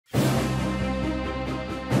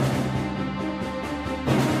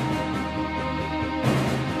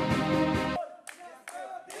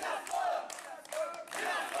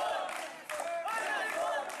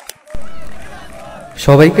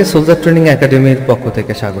সবাইকে soldier training একাডেমির পক্ষ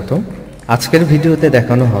থেকে স্বাগতম। আজকের ভিডিওতে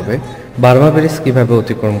দেখানো হবে বার্মা ব্রিজ কিভাবে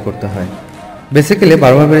অতিক্রম করতে হয়। বেসিক্যালি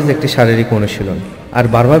বার্মা ব্রিজ একটি শারীরিক অনুশীলন, আর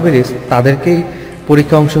বার্মা ব্রিজ তাদেরকেই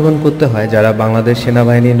পরীক্ষা অংশগ্রহণ করতে হয় যারা বাংলাদেশ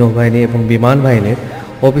সেনাবাহিনী, নৌবাহিনী এবং বিমান বাহিনীর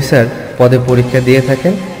অফিসার পদে পরীক্ষা দিয়ে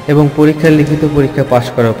থাকেন এবং পরীক্ষার লিখিত পরীক্ষা পাশ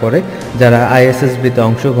করার পরে যারা ISSBতে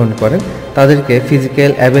অংশগ্রহণ করেন তাদেরকে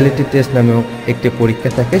ফিজিক্যাল অ্যাবিলিটি টেস্ট নামেও একটি পরীক্ষা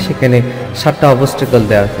থাকে। সেখানে 7টা অবস্টাকল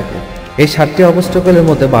দেওয়া থাকে। এই 7টি অবস্টাকলের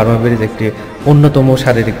মধ্যে বার্মা ব্রিজ একটি অন্যতম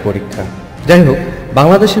শারীরিক পরীক্ষা। যাই হোক,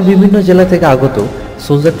 বাংলাদেশের বিভিন্ন জেলা থেকে আগত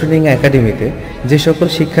সোলজার ট্রেনিং একাডেমিতে যে সকল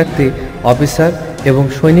শিক্ষার্থী অফিসার এবং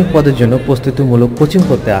সৈনিক পদের জন্য প্রস্তুতিমূলক কোচিং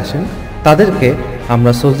করতে আসেন তাদেরকে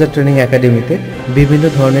আমরা সোলজার ট্রেনিং একাডেমিতে বিভিন্ন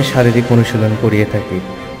ধরনের শারীরিক অনুশীলন করিয়ে থাকি।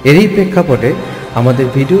 এরই প্রেক্ষাপটে আমাদের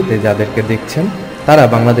ভিডিওতে যাদেরকে দেখছেন তারা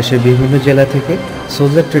বাংলাদেশের বিভিন্ন জেলা থেকে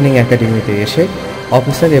সোলজার ট্রেনিং একাডেমিতে এসে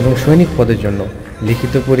অফিসার এবং সৈনিক পদের জন্য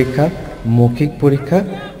লিখিত পরীক্ষা, মৌখিক পরীক্ষা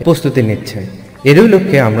প্রস্তুতি নিচ্ছে। এরই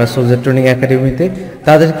লক্ষ্যে আমরা সোলজার ট্রেনিং একাডেমিতে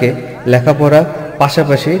তাদেরকে লেখাপড়া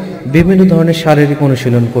পাশাপাশি বিভিন্ন ধরনের শারীরিক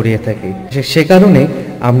অনুশীলন করিয়ে থাকি। সে কারণে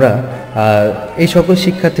আমরা এই সকল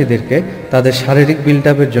শিক্ষার্থীদেরকে তাদের শারীরিক বিল্ড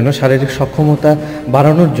আপের জন্য, শারীরিক সক্ষমতা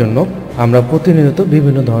বাড়ানোর জন্য আমরা প্রতিনিয়ত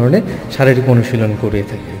বিভিন্ন ধরনের শারীরিক অনুশীলন করিয়ে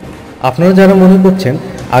থাকি। আপনারা যারা মনে করছেন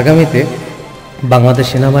আগামীতে বাংলাদেশ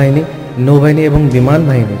সেনাবাহিনী, নৌবাহিনী এবং বিমান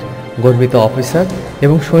বাহিনীর গর্বিত অফিসার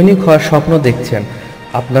এবং সৈনিক হওয়ার স্বপ্ন দেখছেন,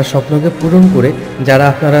 আপনার স্বপ্নকে পূরণ করে যারা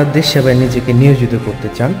আপনারা দেশ সেবায় নিজেকে নিয়োজিত করতে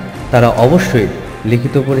চান তারা অবশ্যই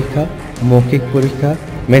লিখিত পরীক্ষা, মৌখিক পরীক্ষা,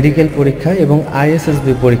 মেডিকেল পরীক্ষা এবং ISSB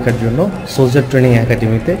পরীক্ষার জন্য সোলজার ট্রেনিং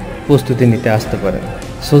একাডেমিতে প্রস্তুতি নিতে আসতে পারেন।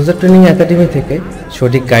 সোলজার ট্রেনিং একাডেমি থেকে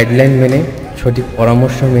সঠিক গাইডলাইন মেনে, সঠিক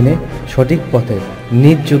পরামর্শ মেনে, সঠিক পথে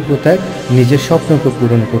নিজ যোগ্যতায় নিজের স্বপ্নকে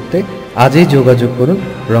পূরণ করতে আজই যোগাযোগ করুন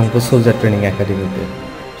রংপুর সোলজার ট্রেনিং একাডেমিতে।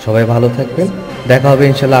 সবাই ভালো থাকবেন। দেখা হবে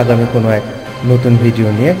ইনশাল্লাহ আগামী কোনো এক নতুন ভিডিও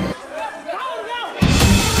নিয়ে।